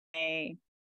Hey.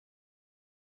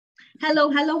 Hello.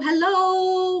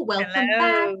 Welcome back.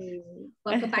 Hello.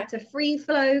 Welcome back to Free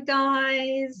Flow,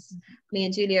 guys. Me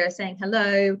and Julia are saying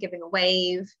hello, giving a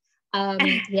wave.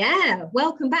 Yeah,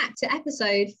 welcome back to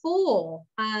episode 4,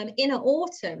 Inner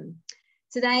Autumn.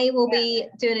 Today we'll be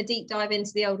doing a deep dive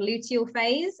into the old luteal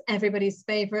phase, everybody's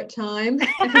favorite time,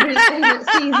 everybody's favorite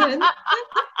season.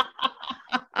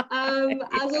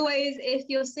 As always, if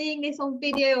you're seeing this on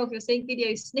video, or if you're seeing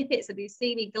video snippets and you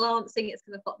see me glancing, it's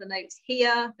because I've got the notes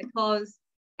here, because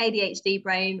ADHD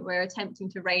brain, we're attempting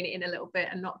to rein it in a little bit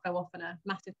and not go off on a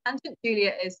massive tangent.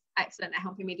 Julia is excellent at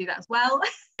helping me do that as well.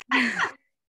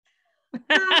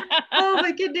 Oh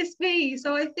my goodness me.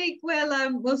 So I think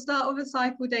we'll start with a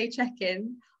cycle day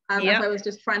check-in. As I was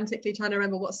just frantically trying to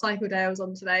remember what cycle day I was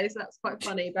on today, so that's quite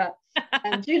funny. But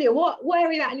Julia, where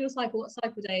are you at in your cycle? What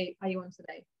cycle day are you on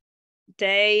today?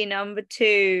 Day number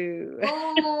 2.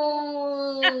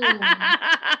 Oh,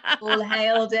 all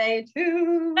hail day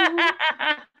 2.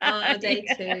 Day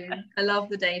 2. I love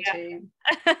the day 2.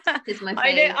 It's my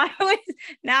favorite. I always,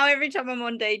 now every time I'm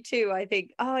on day 2, I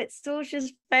think, oh, it's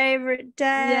Sorcia's favorite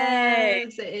day.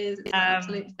 Yes, it is. It's my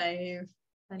absolute fave.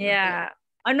 Yeah,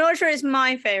 I'm not sure it's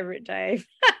my favorite day.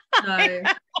 No.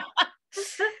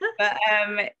 But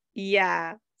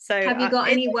yeah. So have you got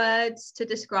any words to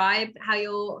describe how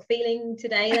you're feeling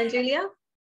today then, Julia?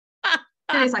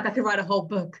 It's like I could write a whole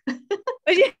book.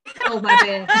 Oh my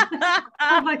dear.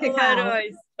 Oh my cacao. Where do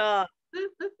I start?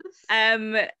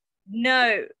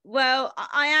 No, well,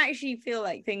 I actually feel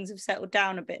like things have settled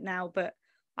down a bit now, but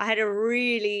I had a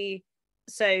really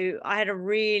 2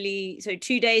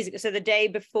 days ago, so the day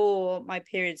before my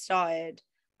period started,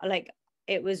 I've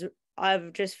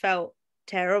just felt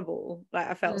terrible. Like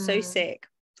I felt so sick,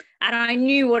 and I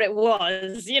knew what it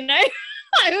was, you know.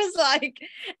 I was like,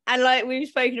 and like we've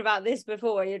spoken about this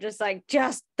before, you're just like,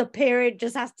 just the period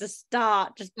just has to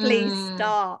start, just please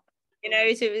start, you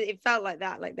know. So it felt like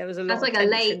that, like there was a lot. That's like a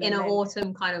late inner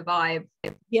autumn kind of vibe.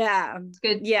 Yeah, it's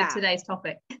good. Yeah, for today's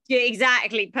topic. Yeah,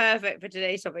 exactly, perfect for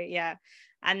today's topic. Yeah.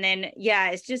 And then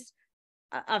it's just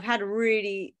I've had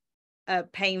really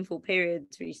painful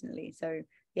periods recently. So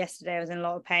yesterday I was in a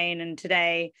lot of pain, and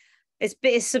today it's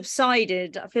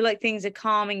subsided. I feel like things are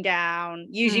calming down.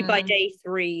 Usually by day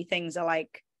 3 things are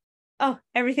like, oh,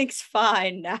 everything's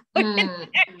fine now.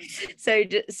 So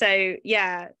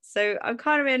I'm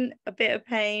kind of in a bit of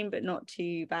pain, but not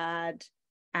too bad.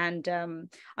 And I'm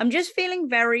just feeling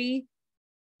very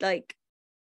like,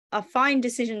 I find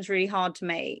decisions really hard to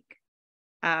make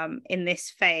in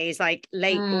this phase, like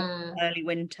late autumn, early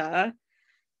winter.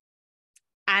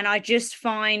 And I just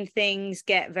find things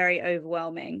get very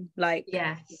overwhelming. Like,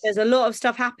 there's a lot of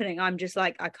stuff happening. I'm just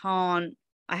like, I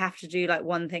have to do like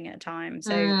one thing at a time.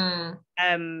 So, so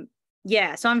I'm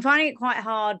finding it quite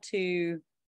hard to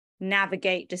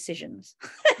navigate decisions.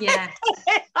 Yes.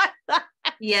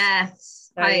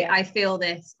 Yes. So, I feel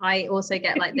this. I also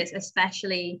get like this,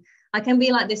 especially, I can be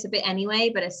like this a bit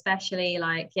anyway, but especially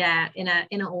like, in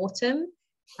a autumn.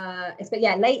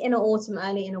 Late in autumn,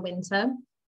 early in a winter.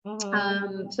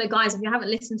 So guys, if you haven't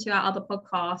listened to our other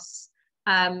podcasts,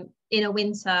 in a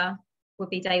winter would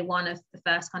be day 1 of the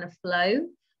first kind of flow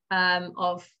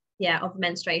of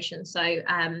menstruation. So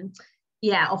often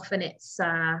it's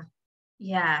I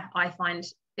find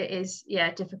it is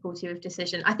difficulty with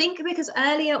decision. I think because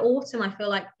earlier autumn, I feel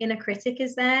like inner critic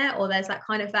is there, or there's that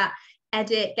kind of that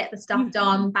edit, get the stuff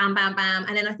done, bam bam bam.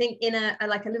 And then I think in a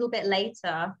little bit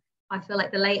later, I feel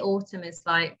like the late autumn is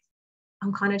like,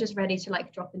 I'm kind of just ready to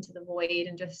like drop into the void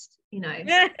and just, you know,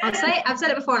 I've said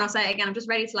it before and I'll say it again, I'm just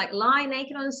ready to like lie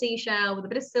naked on a seashell with a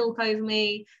bit of silk over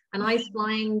me, a nice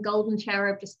flying golden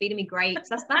cherub just feeding me grapes.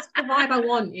 That's the vibe I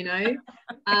want, you know.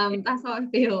 That's how I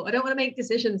feel. I don't want to make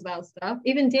decisions about stuff.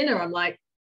 Even dinner, I'm like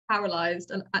paralyzed,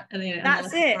 and you know,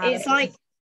 that's it. It's like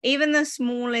even the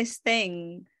smallest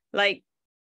thing, like,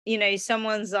 you know,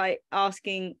 someone's like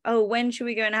asking, oh, when should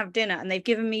we go and have dinner? And they've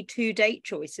given me 2 date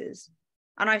choices.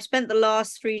 And I've spent the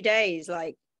last 3 days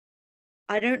like,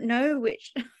 I don't know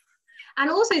which. And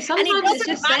also sometimes it's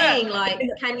just saying like,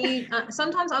 can you,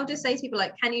 sometimes I'll just say to people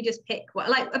like, can you just pick what,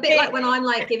 like a bit like when I'm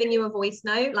like giving you a voice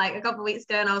note, like a couple of weeks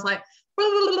ago, and I was like, blah,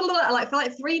 blah, blah, blah, like for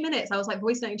like 3 minutes, I was like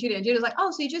voice noting Julia, and Julia was like, oh,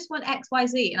 so you just want X, Y,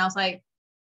 Z. And I was like,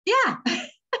 yeah.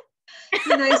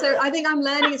 You know, so I think I'm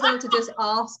learning as well to just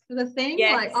ask for the thing.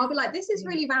 Like I'll be like, this is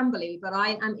really rambly, but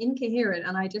I am incoherent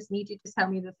and I just need you to tell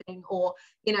me the thing, or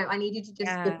you know, I need you to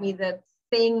just give me the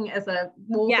thing as a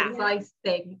more concise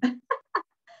thing.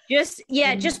 Just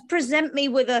present me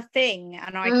with a thing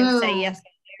and I can say yes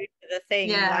to the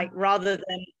thing, like rather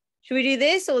than should we do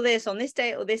this or this on this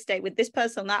date or this date with this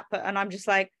person on that, and I'm just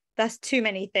like, that's too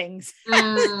many things.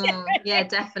 Yeah,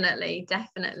 definitely.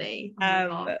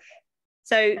 Oh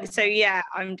so yeah,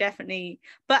 I'm definitely,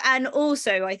 and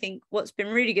also I think what's been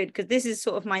really good, because this is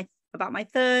sort of about my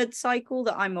third cycle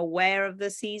that I'm aware of the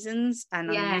seasons, and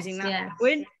I'm using that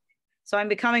language. So I'm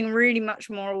becoming really much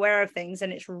more aware of things,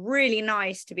 and it's really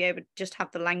nice to be able to just have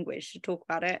the language to talk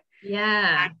about it.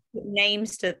 Yeah. And put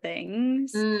names to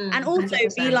things, and also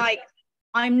 100%. Be like,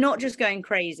 I'm not just going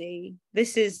crazy.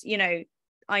 This is,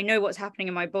 I know what's happening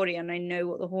in my body, and I know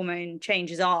what the hormone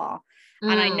changes are.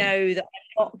 And I know that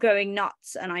I'm not going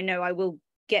nuts, and I know I will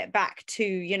get back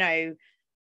to,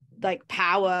 like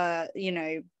power,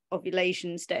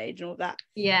 ovulation stage and all that.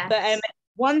 Yeah. But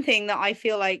one thing that I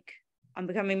feel like I'm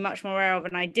becoming much more aware of,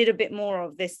 and I did a bit more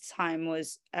of this time,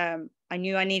 was I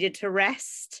knew I needed to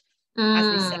rest. As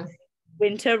we said,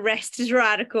 winter rest is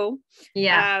radical.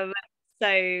 Yeah.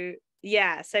 So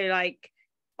like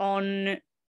on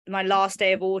my last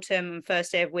day of autumn and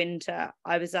first day of winter,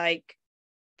 I was like,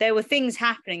 there were things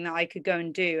happening that I could go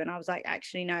and do, and I was like,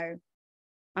 actually no,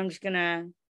 I'm just gonna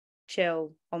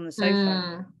chill on the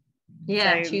sofa.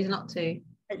 Yeah, choose not to.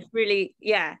 It's really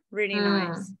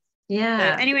nice.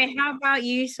 Yeah. So anyway, how about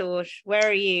you, Sorsh? Where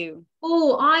are you?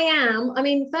 Oh, I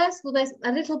mean, first of all, there's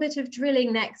a little bit of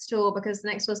drilling next door, because the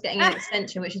next door's getting an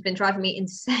extension, which has been driving me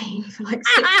insane for like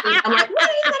 6 weeks. I'm like, when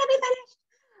are you going to be finished?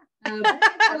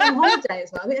 I've gone on holiday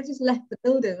as well. I think I've just left the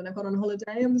building and I've gone on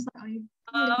holiday. I'm just like, I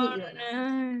hate you right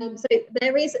now. So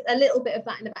there is a little bit of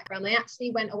that in the background. I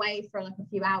actually went away for like a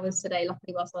few hours today,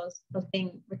 luckily, whilst I was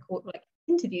being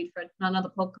interviewed for another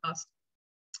podcast.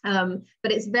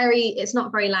 But it's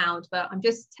not very loud, but I'm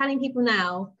just telling people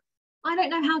now, I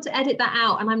don't know how to edit that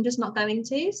out, and I'm just not going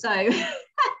to. So luckily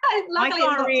I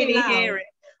can't really hear it.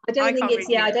 I don't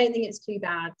think it's too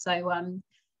bad. So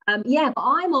but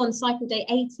I'm on cycle day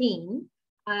 18.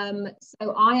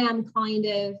 So I am kind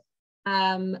of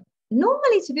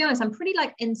normally, to be honest, I'm pretty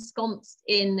like ensconced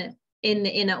in the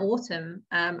inner autumn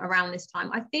around this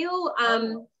time. I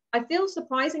feel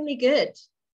surprisingly good.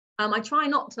 I try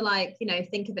not to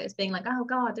think of it as being like, oh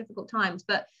God, difficult times.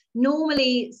 But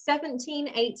normally 17,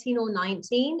 18 or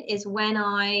 19 is when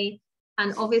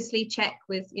and obviously check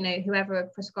with, whoever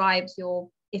prescribes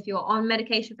if you're on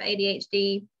medication for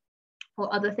ADHD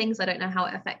or other things. I don't know how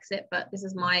it affects it, but this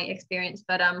is my experience.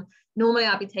 But normally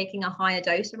I'll be taking a higher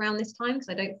dose around this time, because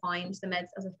I don't find the meds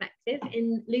as effective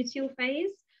in luteal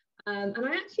phase. And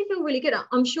I actually feel really good.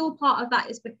 I'm sure part of that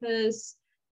is because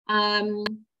I'm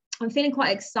feeling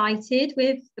quite excited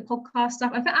with the podcast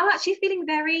stuff. I'm actually feeling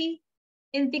very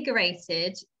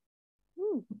invigorated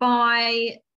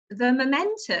by the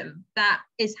momentum that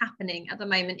is happening at the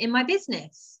moment in my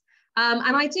business.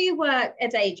 And I do work a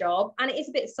day job, and it is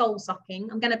a bit soul sucking.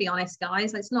 I'm going to be honest,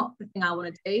 guys. It's not the thing I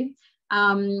want to do.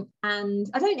 And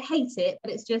I don't hate it,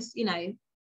 but it's just,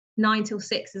 9 till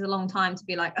 6 is a long time to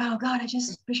be like, oh God, I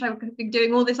just wish I could be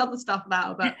doing all this other stuff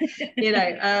now. But,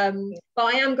 but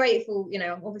I am grateful,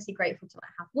 I'm obviously grateful to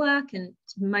have work and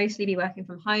to mostly be working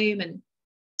from home and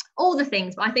all the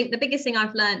things. But I think the biggest thing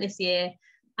I've learned this year,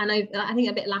 and I think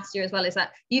a bit last year as well, is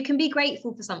that you can be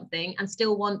grateful for something and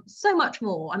still want so much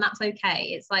more, and that's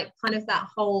okay. It's like kind of that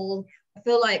whole, I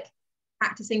feel like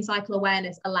practicing cycle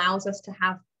awareness allows us to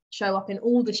show up in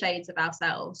all the shades of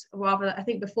ourselves. Rather, I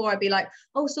think before I'd be like,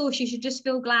 oh, Source, you should just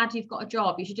feel glad you've got a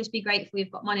job. You should just be grateful you've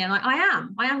got money. And I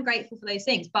am grateful for those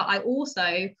things, but I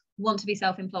also want to be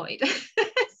self-employed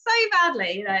so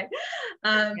badly,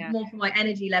 more for my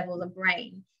energy levels and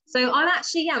brain. So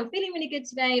I'm feeling really good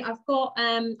today. I've got,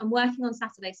 I'm working on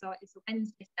Saturday, so it's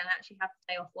Wednesday, and I actually have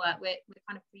the day off work. We're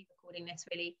kind of pre-recording this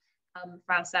really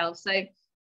for ourselves. So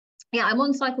yeah, I'm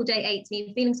on cycle day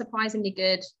 18, feeling surprisingly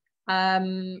good.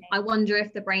 I wonder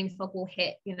if the brain fog will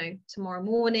hit, tomorrow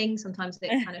morning. Sometimes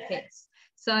it kind of hits.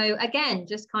 So again,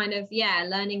 just kind of,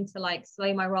 learning to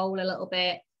slow my roll a little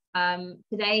bit.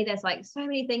 Today there's so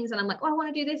many things, and I'm like, oh, I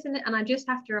want to do this, and I just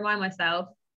have to remind myself,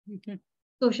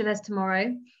 Sure, there's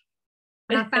tomorrow.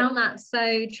 And I found that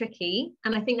so tricky.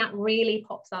 And I think that really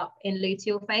pops up in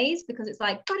luteal phase, because it's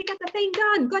like, gotta get the thing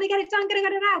done, gotta get it done, gotta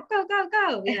get it out, go, go,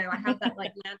 go. I have that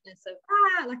madness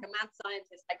of, like a mad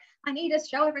scientist, I need to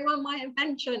show everyone my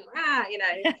invention. I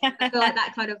feel like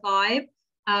that kind of vibe.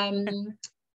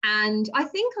 And I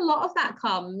think a lot of that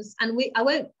comes, and I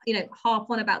won't, harp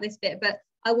on about this bit, but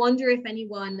I wonder if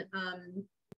anyone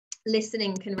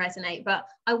listening can resonate. But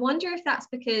I wonder if that's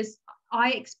because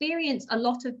I experienced a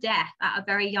lot of death at a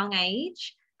very young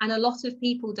age, and a lot of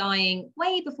people dying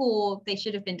way before they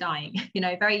should have been dying,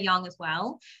 very young as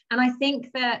well. And I think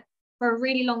that for a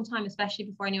really long time, especially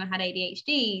before I knew I had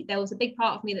ADHD, there was a big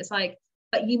part of me that's like,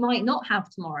 but you might not have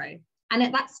tomorrow.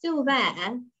 And that's still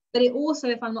there. but it also,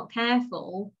 if I'm not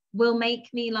careful, will make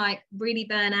me like really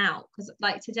burn out, because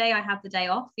like today I have the day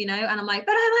off, you know, and I'm like,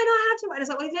 but I might not have tomorrow. And it's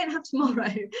like, well, you don't have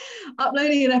tomorrow.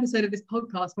 Uploading an episode of this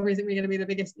podcast probably isn't really going to be the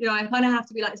biggest, you know, I kind of have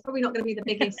to be like, it's probably not going to be the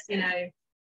biggest, you know,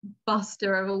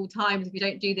 buster of all times if you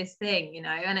don't do this thing, you know.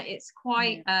 And it's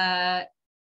quite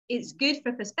it's good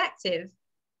for perspective,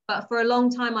 but for a long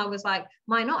time I was like,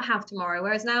 might not have tomorrow,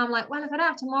 whereas now I'm like, well, if I don't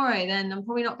have tomorrow, then I'm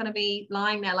probably not going to be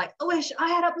lying there like, I wish I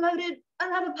had uploaded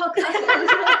another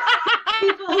podcast.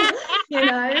 People, you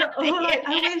know, or like,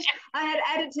 I wish I had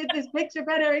edited this picture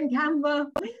better in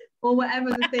Canva, or whatever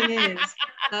the thing is.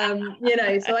 You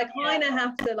know, so I kind of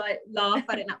have to like laugh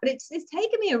at it now, but it's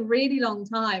taken me a really long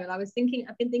time. And I've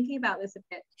been thinking about this a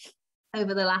bit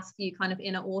over the last few kind of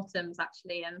inner autumns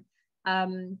actually. And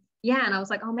and I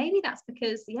was like, oh, maybe that's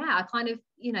because I kind of,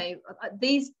 you know,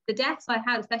 the deaths I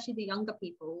had, especially the younger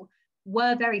people,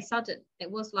 were very sudden. It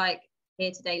was like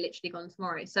here today, literally gone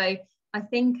tomorrow. So I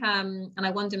think and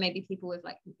I wonder, maybe people with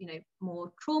like, you know,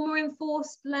 more trauma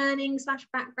enforced learning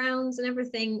 / backgrounds and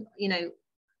everything, you know,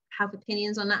 have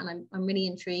opinions on that, and I'm really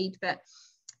intrigued. But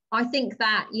I think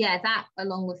that that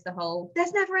along with the whole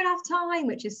there's never enough time,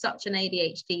 which is such an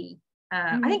ADHD,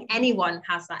 I think anyone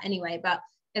has that anyway, but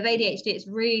of ADHD, it's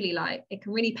really like, it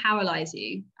can really paralyze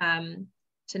you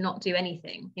to not do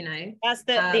anything, you know. That's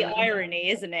the irony,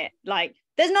 isn't it? Like,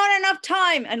 there's not enough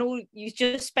time, and all you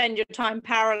just spend your time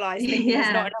paralyzed thinking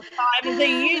there's not enough time, and then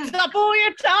you use up all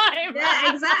your time.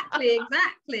 Exactly.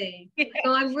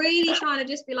 So I'm really trying to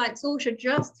just be like, Saoirse,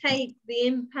 just take the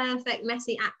imperfect,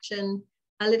 messy action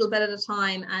a little bit at a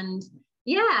time, and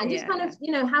just kind of,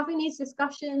 you know, having these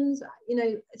discussions. You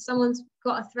know, if someone's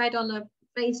got a thread on a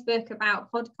Facebook about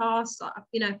podcasts,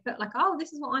 you know, put like, oh,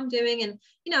 this is what I'm doing. And,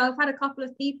 you know, I've had a couple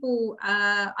of people,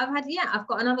 I've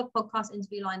got another podcast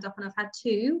interview lined up, and I've had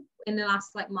 2 in the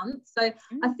last like month. So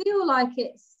I feel like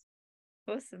it's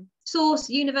awesome. Source,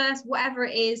 universe, whatever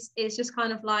it is, it's just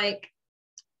kind of like,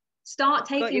 start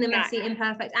taking the messy,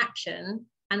 imperfect action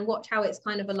and watch how it's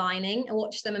kind of aligning, and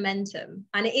watch the momentum.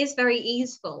 And it is very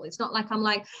easeful. It's not like I'm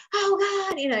like, oh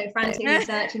God, you know, frantically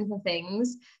searching for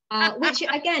things, which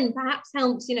again, perhaps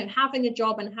helps, you know, having a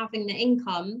job and having the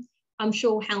income, I'm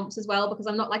sure helps as well, because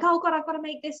I'm not like, oh God, I've got to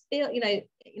make this feel, you know,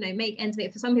 make ends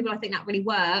meet. For some people, I think that really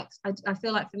works. I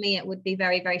feel like for me, it would be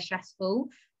very, very stressful.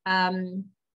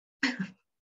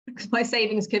 Because my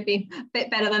savings could be a bit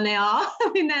better than they are.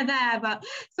 I mean, they're there, but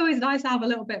it's always nice to have a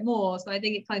little bit more. So I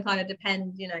think it kind of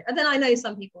depends, you know. And then I know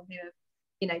some people who have,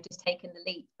 you know, just taken the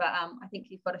leap, but I think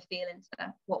you've got to feel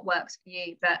into what works for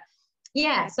you. But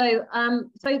so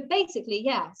basically,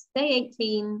 day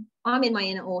 18, I'm in my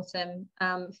inner autumn,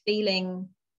 feeling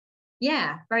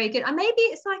very good. And maybe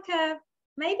it's like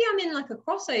maybe I'm in like a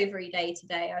crossover day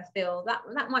today. I feel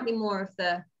that might be more of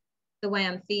the way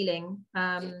I'm feeling.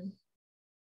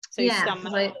 So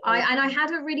I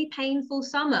had a really painful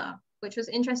summer, which was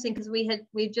interesting, because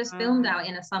we've just filmed our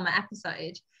inner summer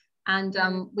episode, and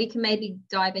we can maybe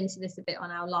dive into this a bit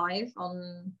on our live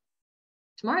on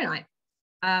tomorrow night.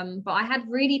 But I had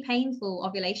really painful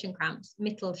ovulation cramps,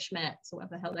 Mittelschmerz, or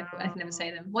whatever the hell they're called. I can never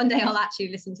say them. One day I'll actually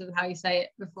listen to how you say it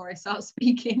before I start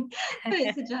speaking. But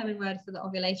it's a German word for the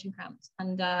ovulation cramps.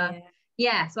 And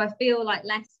so I feel like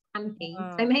less crampy.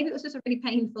 So maybe it was just a really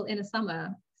painful inner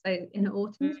summer. So in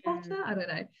autumn is better? I don't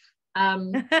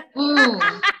know.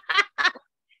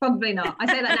 Probably not. I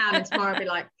say that now, and tomorrow I'll be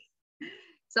like.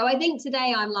 So I think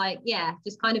today I'm like,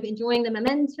 just kind of enjoying the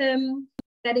momentum,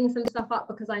 setting some stuff up,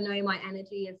 because I know my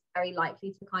energy is very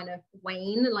likely to kind of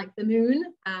wane like the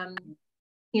moon,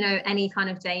 you know, any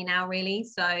kind of day now, really.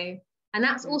 So, and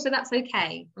that's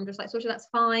okay. I'm just like, Saoirse, that's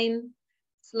fine.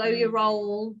 Slow your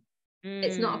roll.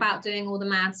 It's not about doing all the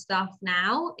mad stuff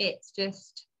now. It's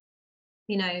just,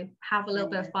 you know, have a little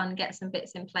bit of fun, get some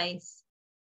bits in place,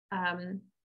 and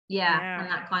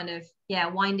that kind of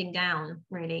winding down,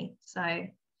 really. So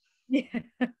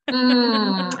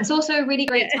it's also a really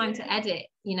great time to edit,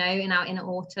 you know. In our inner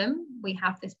autumn, we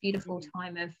have this beautiful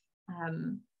time of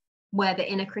where the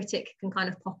inner critic can kind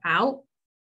of pop out,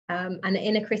 and the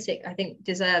inner critic, I think,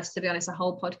 deserves, to be honest, a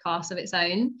whole podcast of its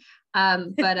own,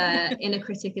 but inner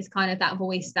critic is kind of that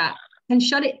voice that can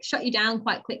shut you down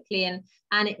quite quickly, and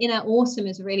inner autumn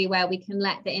is really where we can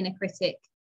let the inner critic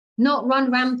not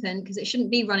run rampant, because it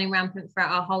shouldn't be running rampant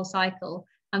throughout our whole cycle.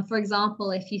 And for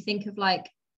example, if you think of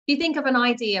an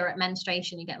idea at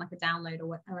menstruation, you get like a download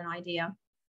or an idea,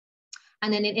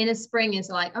 and then in inner spring is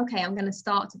like, okay, I'm going to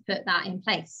start to put that in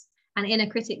place. And inner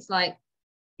critic's like,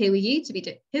 who are you to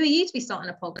be starting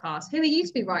a podcast? Who are you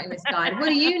to be writing this guide? What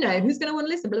do you know? Who's going to want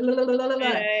to listen? Blah, blah, blah, blah, blah.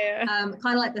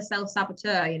 Kind of like the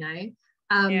self-saboteur, you know.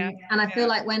 And I feel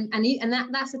like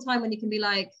that's the time when you can be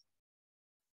like,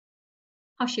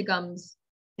 hush your gums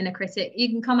in a critic. You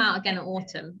can come out again at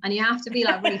autumn, and you have to be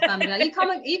like really firm. Like, you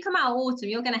come out at autumn,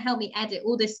 you're going to help me edit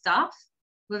all this stuff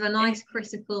with a nice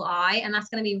critical eye, and that's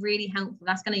going to be really helpful.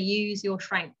 That's going to use your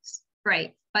strengths.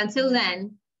 Great. But until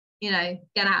then, you know,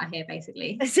 get out of here,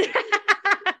 basically. Get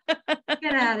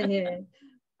out of here.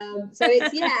 So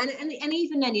it's and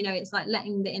even then, you know, it's like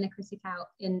letting the inner critic out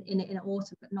in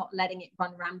autumn, but not letting it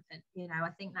run rampant. You know,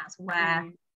 I think that's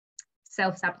where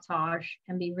self-sabotage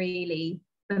can be really,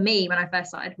 for me, when I first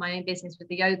started my own business with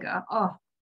the yoga, oh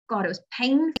god, it was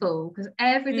painful, because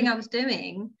everything I was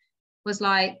doing was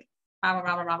like rah,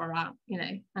 rah, rah, rah, rah, rah, you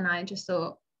know, and I just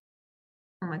thought,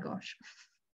 oh my gosh.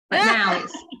 But now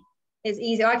it's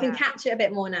easier. I can catch it a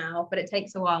bit more now, but it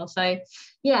takes a while. So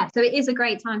yeah, so it is a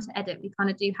great time to edit. We kind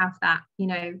of do have that, you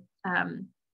know,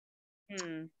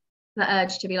 the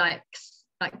urge to be like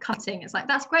cutting. It's like,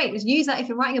 that's great. Just use that if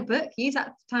you're writing a book, use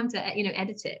that time to, you know,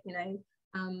 edit it, you know,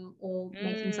 or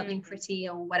making something pretty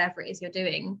or whatever it is you're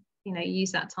doing, you know,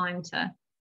 use that time to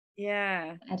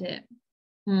edit.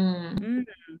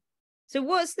 So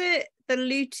what's the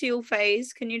luteal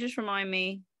phase? Can you just remind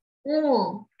me?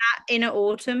 That inner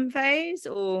autumn phase,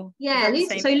 or so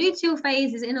luteal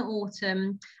phase is inner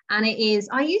autumn, and it is,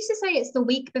 I used to say it's the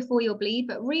week before your bleed,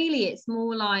 but really it's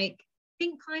more like, I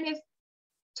think kind of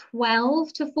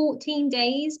 12 to 14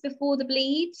 days before the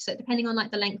bleed, so depending on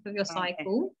like the length of your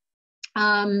cycle.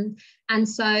 And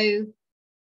so, and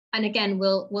again,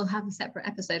 we'll have a separate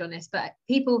episode on this, but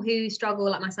people who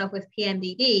struggle like myself with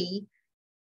Pmdd,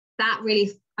 that really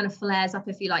kind of flares up,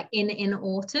 if you like, in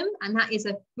autumn, and that is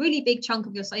a really big chunk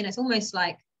of your, you know, it's almost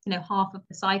like, you know, half of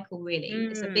the cycle, really.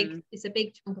 It's a big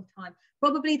chunk of time,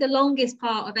 probably the longest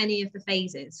part of any of the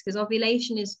phases, because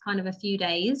ovulation is kind of a few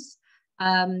days.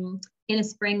 Inner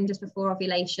spring, just before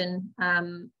ovulation,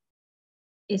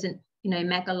 isn't, you know,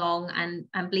 mega long, and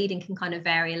bleeding can kind of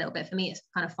vary a little bit. For me, it's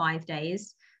kind of 5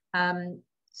 days, so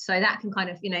that can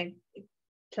kind of, you know,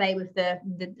 play with the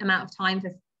amount of time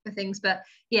for things. But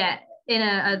yeah, in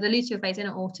the luteal phase,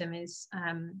 inner autumn is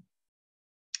a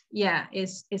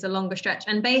longer stretch,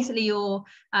 and basically your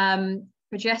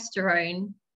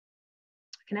progesterone,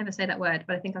 I can never say that word,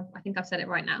 but I think I've said it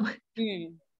right now.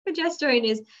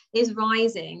 Progesterone is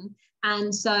rising,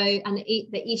 and so, and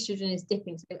the estrogen is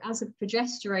dipping. So as the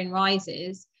progesterone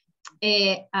rises,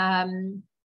 it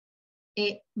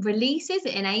releases,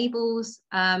 it enables,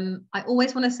 I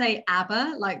always want to say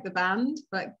ABBA, like the band,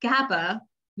 but GABA,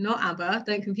 not ABBA,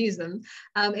 don't confuse them.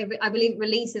 I believe it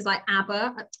releases like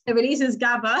ABBA, it releases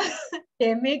GABA.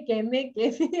 gimme.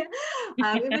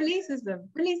 It releases the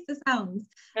sounds.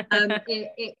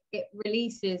 It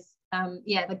releases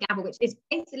the GABA, which is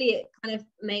basically, it kind of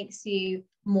makes you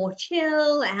more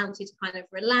chill, it helps you to kind of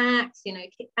relax, you know,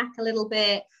 kick back a little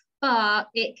bit, but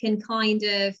it can kind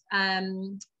of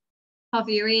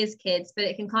cover your ears, kids, but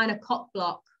it can kind of cock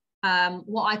block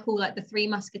what I call like the three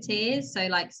musketeers, so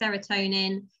like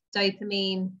serotonin,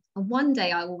 dopamine, and one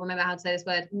day I will remember how to say this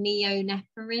word,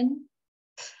 neonephrin,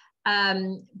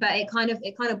 but it kind of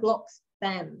blocks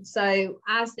them. So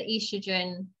as the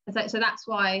estrogen, so that's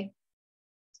why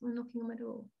someone knocking on my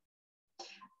door.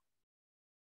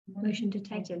 Motion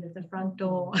detected at the front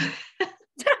door.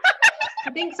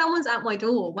 I think someone's at my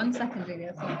door. 1 second,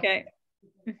 Julia. Okay.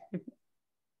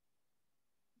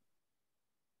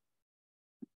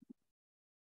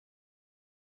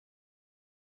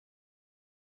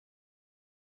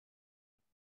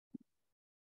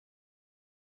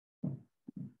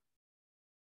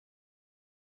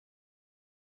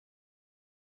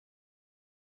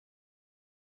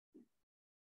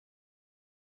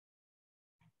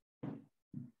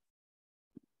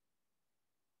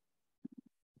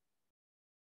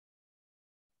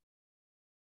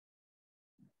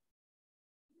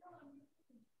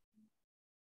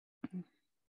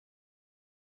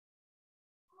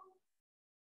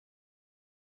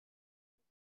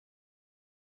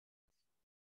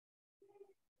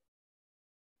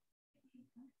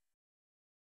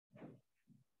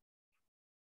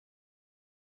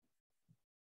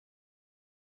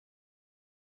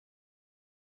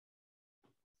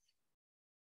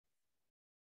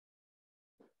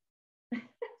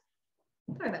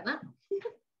 Sorry about that.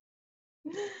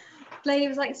 Lady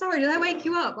was like, sorry, did I wake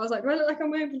you up? I was like, do I look like I'm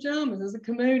wearing pajamas? There's a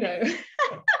kimono.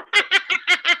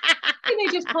 You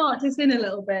know, just part this in a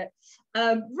little bit.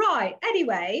 Right,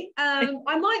 anyway,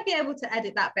 I might be able to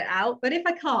edit that bit out, but if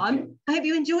I can't, I hope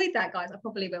you enjoyed that, guys. I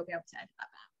probably will be able to edit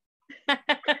that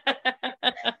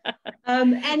out.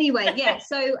 Anyway,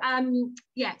 so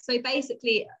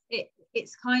basically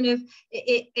it's kind of,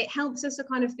 it helps us to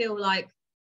kind of feel like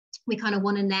we kind of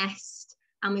want to nest,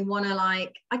 and we want to,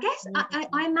 like, I guess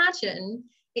I imagine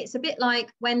it's a bit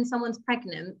like when someone's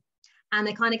pregnant and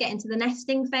they kind of get into the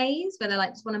nesting phase where they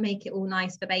like just want to make it all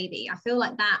nice for baby. I feel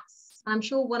like that's, I'm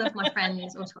sure one of my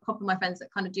friends or a couple of my friends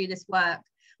that kind of do this work,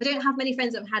 I don't have many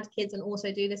friends that have had kids and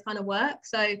also do this kind of work,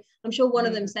 so I'm sure one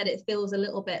of them said it feels a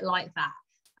little bit like that.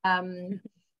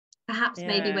 Perhaps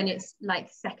maybe when it's like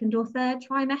second or third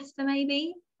trimester,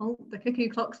 maybe. Oh, the cuckoo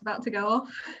clock's about to go off.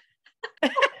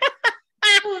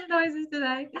 All the noises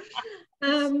today.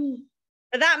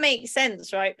 But that makes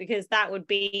sense, right? Because that would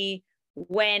be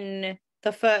when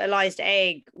the fertilized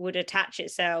egg would attach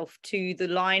itself to the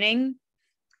lining.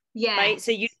 Yeah. Right.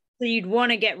 So you'd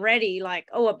want to get ready, like,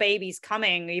 oh, a baby's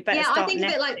coming. You better start. I think a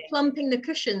bit like plumping the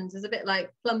cushions is a bit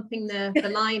like plumping the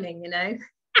lining, you know.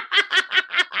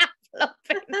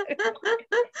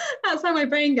 That's how my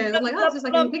brain goes. I'm like, oh, it's just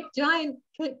like a big giant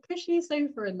cushy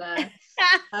sofa in there.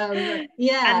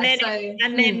 Yeah.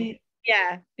 And then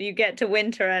you get to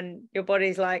winter and your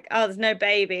body's like, oh, there's no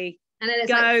baby. And then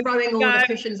it's like throwing all the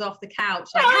cushions off the couch.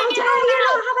 Like, how dare you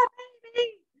not have a baby?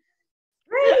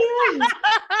 Brilliant.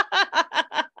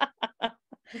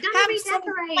 Have some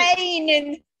pain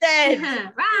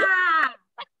instead.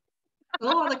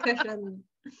 All the cushions.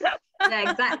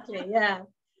 Yeah, exactly. Yeah.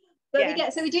 But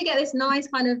we do get this nice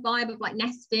kind of vibe of like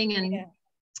nesting, and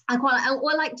I quite like,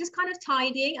 or like just kind of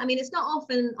tidying. I mean, it's not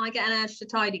often I get an urge to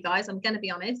tidy, guys, I'm gonna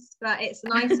be honest, but it's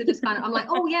nice to just kind of, I'm like,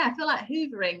 oh yeah, I feel like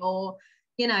hoovering, or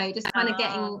you know, just kind of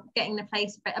getting the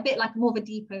place a bit like more of a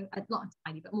deeper, not a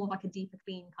tidy, but more like a deeper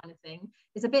clean kind of thing.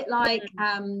 It's a bit like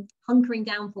hunkering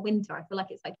down for winter. I feel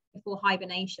like it's like before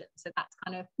hibernation. So that's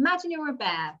kind of, imagine you're a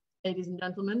bear, ladies and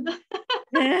gentlemen,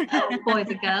 boys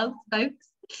and girls, folks.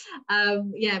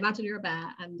 Imagine you're a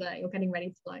bear and you're getting ready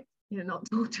to, like, you know, not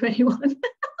talk to anyone.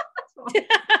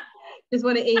 Just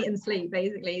want to eat and sleep,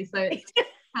 basically. So it's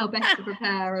how best to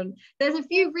prepare. And there's a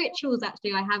few rituals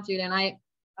actually I have, Julie, and I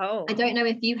don't know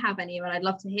if you have any, but I'd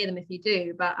love to hear them if you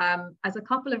do. But as a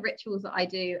couple of rituals that I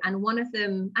do, and one of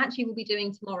them actually we'll be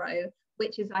doing tomorrow,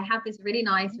 which is I have this really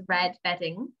nice red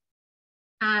bedding,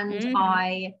 and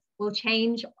I will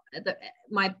change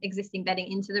my existing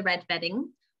bedding into the red bedding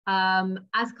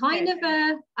as kind of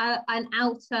an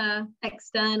outer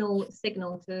external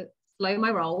signal to slow my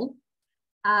roll.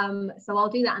 So I'll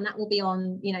do that, and that will be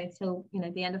on, you know, till, you know,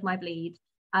 the end of my bleed.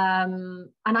 And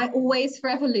I always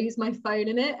forever lose my phone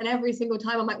in it, and every single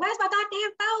time I'm like, where's my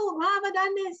goddamn phone? Why have I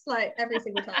done this? Like every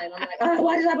single time I'm like, oh,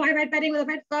 why did I buy red bedding with a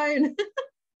red phone?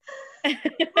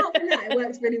 Apart from that, it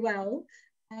works really well.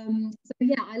 So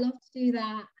yeah, I love to do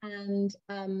that, and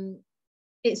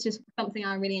it's just something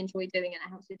I really enjoy doing, and it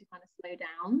helps me to kind of slow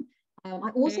down. I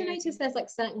also noticed there's like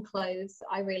certain clothes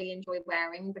I really enjoy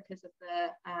wearing because of the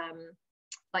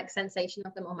like sensation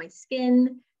of them on my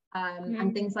skin,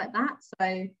 and things like that.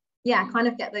 So yeah, kind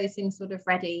of get those things sort of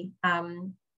ready.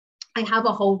 I have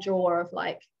a whole drawer of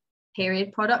like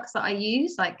period products that I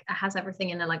use, like it has everything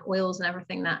in there, like oils and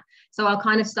everything, that so I'll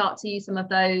kind of start to use some of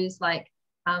those, like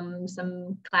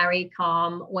some clary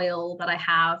calm oil that I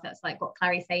have that's like got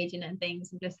clary sage in it and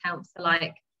things, and just helps to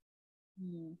like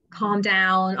calm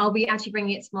down. I'll be actually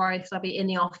bringing it tomorrow because I'll be in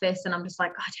the office, and I'm just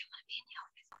like, oh, I don't want to be in the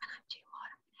office when I'm too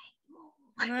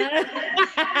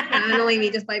hot. Annoying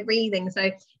me just by breathing, so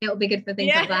it'll be good for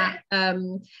things like that.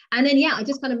 And then I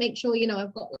just kind of make sure, you know,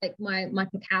 I've got like my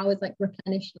cacao is like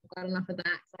replenished, I've got enough of that,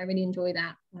 so I really enjoy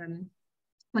that when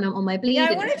I'm on my bleed.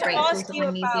 I wanted to ask you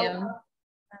about.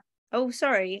 Oh,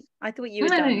 sorry, I thought you were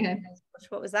done. No.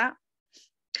 What was that?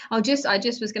 I just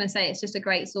was going to say it's just a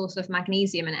great source of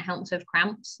magnesium, and it helps with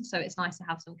cramps, so it's nice to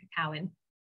have some cacao in.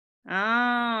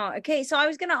 Oh, okay. So I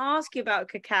was going to ask you about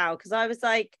cacao, because I was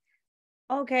like,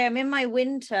 okay, I'm in my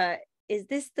winter. Is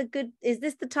this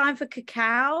the time for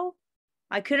cacao?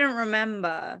 I couldn't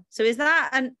remember. So is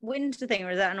that a winter thing,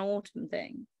 or is that an autumn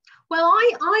thing? Well,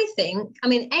 I think, I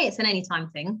mean, A, it's an anytime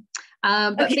thing,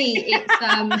 but okay. B, it's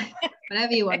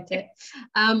whenever you want it.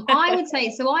 I would say,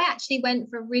 so I actually went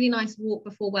for a really nice walk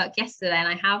before work yesterday, and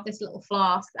I have this little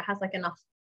flask that has like enough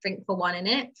drink for one in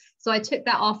it. So I took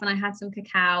that off and I had some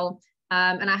cacao,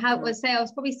 and I would say I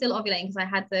was probably still ovulating because I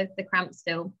had the cramp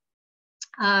still.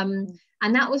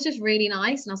 And that was just really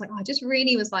nice, and I was like, oh, I just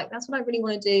really was like, that's what I really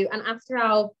want to do. And after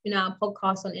our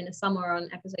podcast on Inner Summer on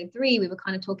episode 3, we were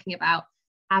kind of talking about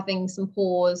having some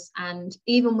pause, and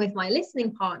even with my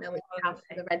listening partner, which we have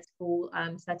for the Red School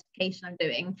certification I'm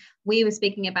doing, we were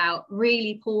speaking about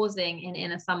really pausing in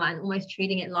Inner Summer and almost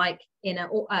treating it like in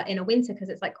a winter, because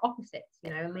it's like opposites, you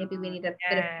know, and maybe we need a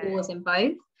bit of pause in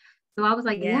both. So I was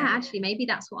like, actually maybe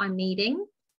that's what I'm needing.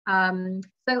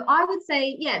 So I would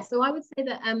say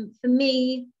that for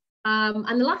me,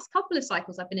 And the last couple of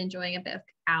cycles I've been enjoying a bit of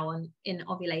cacao in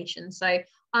ovulation. So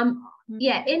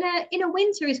yeah, in a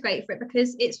winter is great for it,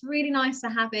 because it's really nice to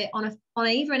have it on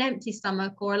either an empty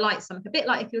stomach or a light stomach, a bit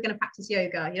like if you're going to practice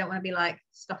yoga. You don't want to be like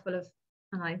stuffed full of,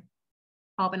 I don't know,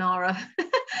 carbonara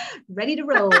ready to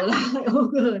roll. Oh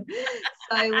good.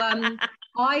 So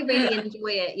I really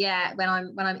enjoy it, yeah, when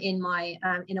I'm in my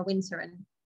in a winter. And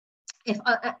if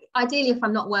ideally if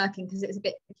I'm not working, because it's a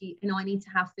bit tricky, I need to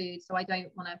have food, so I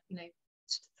don't want to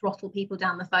throttle people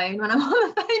down the phone when I'm on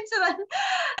the phone to them,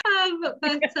 but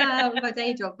my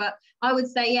day job. But I would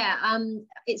say, yeah,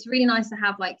 it's really nice to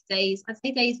have like days, I'd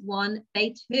say days 1,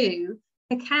 day 2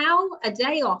 cacao, a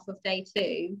day off of day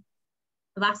 2.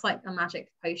 That's like a magic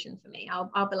potion for me.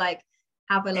 I'll be like,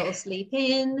 have a little sleep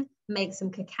in, make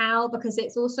some cacao, because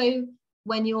it's also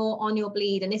when you're on your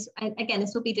bleed, and this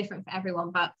will be different for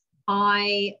everyone, but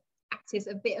I practice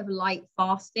a bit of light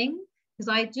fasting, because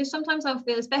I just sometimes I'll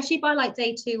feel, especially by like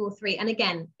day 2 or 3, and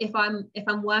again, if I'm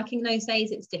working those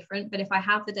days, it's different, but if I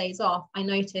have the days off, I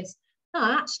notice,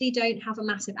 I actually don't have a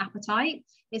massive appetite.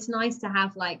 It's nice to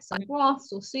have like some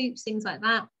broths or soups, things like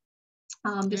that.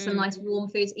 Just some nice warm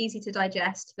foods, easy to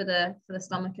digest for the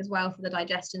stomach as well, for the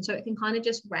digestion, so it can kind of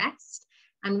just rest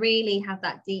and really have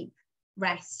that deep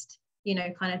rest,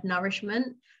 kind of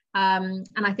nourishment. And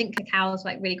I think cacao is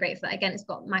like really great for that. Again, it's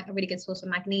got a really good source of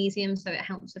magnesium, so it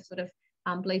helps with sort of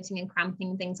bloating and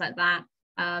cramping, things like that.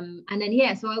 And then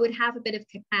yeah, so I would have a bit of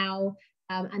cacao,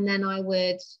 and then I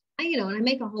would, and I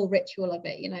make a whole ritual of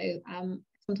it.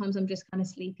 Sometimes I'm just kind of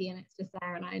sleepy and it's just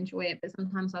there and I enjoy it, but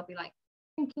sometimes I'll be like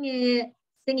drinking it,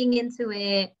 singing into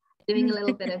it, doing a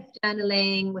little bit of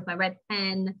journaling with my red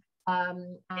pen,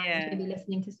 and maybe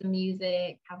listening to some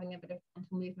music, having a bit of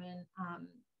gentle movement,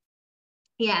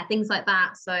 things like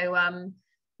that. So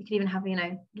you can even have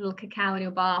a little cacao in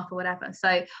your bath or whatever.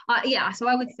 So so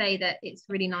I would say that it's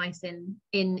really nice in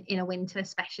a winter,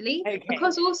 especially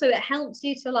because also it helps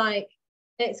you to like,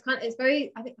 I feel like it's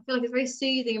very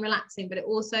soothing and relaxing, but it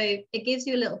gives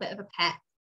you a little bit of a pep,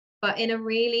 but in a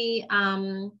really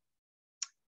I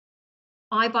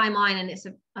buy mine, and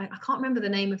I can't remember the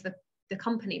name of the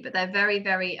company, but they're very,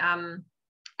 very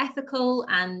ethical,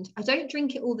 and I don't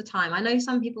drink it all the time. I know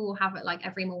some people will have it like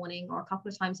every morning or a couple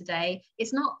of times a day.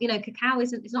 It's not, cacao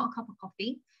it's not a cup of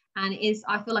coffee, and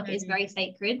I feel like it is very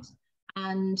sacred,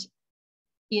 and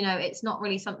it's not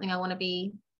really something I want to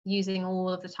be using all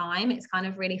of the time. It's kind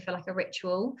of really feel like a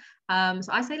ritual. So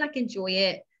I say like enjoy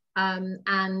it, and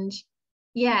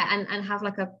have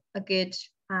like a good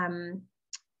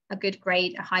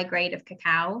grade, a high grade of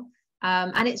cacao,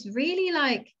 and it's really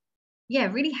like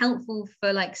really helpful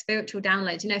for like spiritual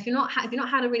downloads. If you're not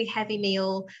had a really heavy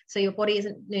meal, so your body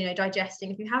isn't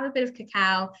digesting, if you have a bit of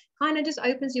cacao, kind of just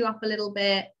opens you up a little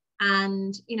bit,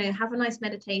 and have a nice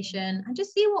meditation and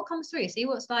just see what comes through, see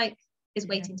what's like is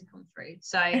waiting to come through.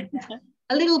 So a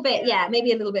little bit,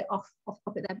 maybe a little bit off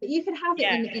topic there, but you could have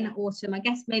it in autumn, I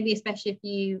guess, maybe especially if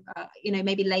you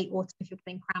maybe late autumn, if you're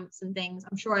getting cramps and things.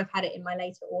 I'm sure I've had it in my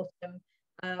later autumn.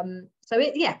 So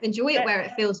enjoy it where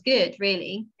it feels good,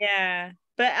 really.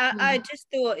 But I just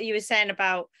thought you were saying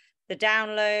about the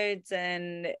downloads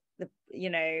and the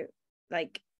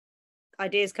like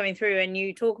ideas coming through, and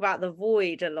you talk about the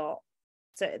void a lot,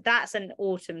 so that's an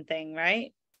autumn thing,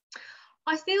 right?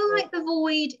 I feel like the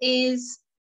void is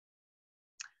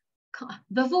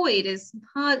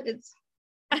hard. It's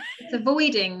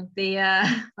avoiding the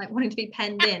like wanting to be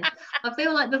penned in. I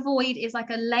feel like the void is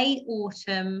like a late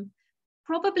autumn,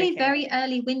 probably very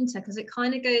early winter, because it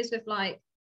kind of goes with like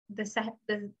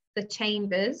the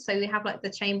chambers. So we have like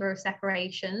the chamber of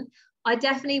separation. I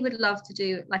definitely would love to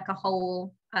do like a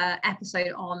whole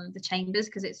episode on the chambers,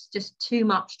 because it's just too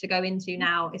much to go into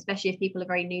now, especially if people are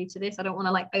very new to this. I don't want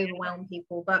to like overwhelm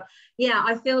people, but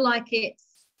I feel like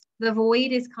the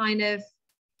void is kind of,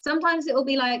 sometimes it will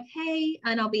be like, hey,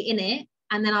 and I'll be in it,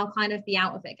 and then I'll kind of be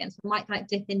out of it again, so I might like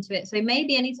dip into it. So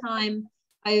maybe anytime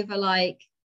over like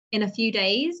in a few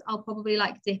days, I'll probably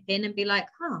like dip in and be like,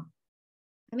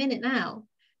 I'm in it now.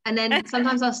 And then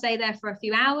sometimes I'll stay there for a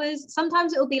few hours.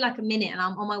 Sometimes it'll be like a minute and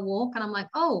I'm on my walk and I'm like,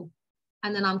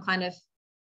 and then I'm kind of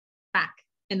back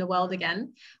in the world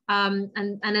again. And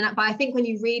then, but I think when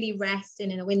you really rest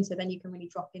in a winter, then you can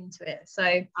really drop into it.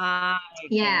 So I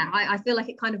feel like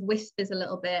it kind of whispers a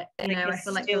little bit. I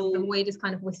feel like the void is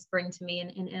kind of whispering to me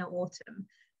in autumn.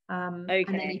 And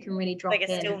then you can really drop like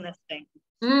in. A stillness thing.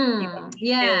 I'll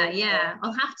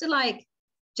have to like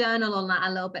journal on that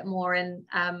a little bit more and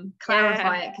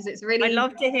clarify it, because it's really, I'd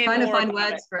love to hear trying more to find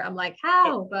words for it. I'm like,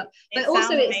 how? But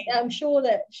also it's amazing. I'm sure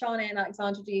that Shana and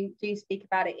Alexandra do speak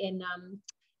about it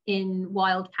in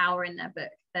Wild Power in their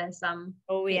book. there's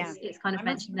it's kind of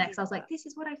mentioned next. I was like, this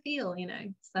is what I feel, you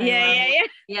know. So yeah.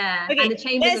 Okay, and the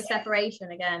chambers of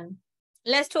separation again.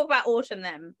 Let's talk about autumn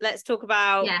then. Let's talk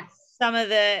about some of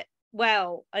the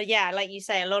like you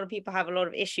say, a lot of people have a lot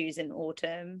of issues in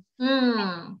autumn.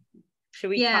 Should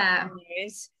we touch on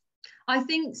those? I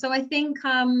think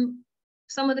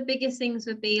some of the biggest things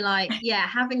would be like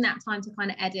having that time to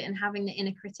kind of edit, and having the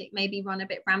inner critic maybe run a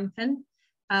bit rampant.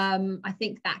 I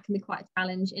think that can be quite a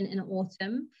challenge in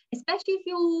autumn, especially if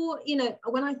you're, you know,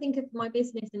 when I think of my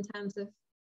business in terms of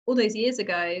all those years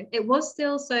ago, it was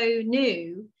still so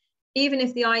new. Even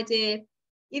if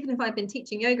I'd been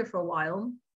teaching yoga for a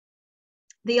while,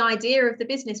 the idea of the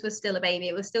business was still a baby.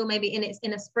 It was still maybe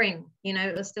in a spring, you know,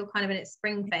 it was still kind of in its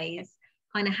spring phase,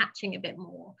 kind of hatching a bit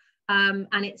more. And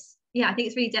I think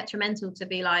it's really detrimental to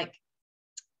be like,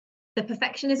 the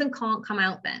perfectionism can't come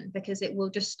out then, because it will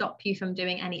just stop you from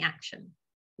doing any action,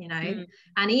 you know.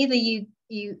 And either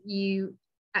you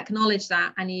acknowledge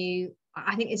that, and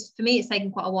I think for me it's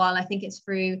taken quite a while. I think it's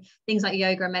through things like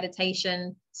yoga and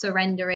meditation, surrendering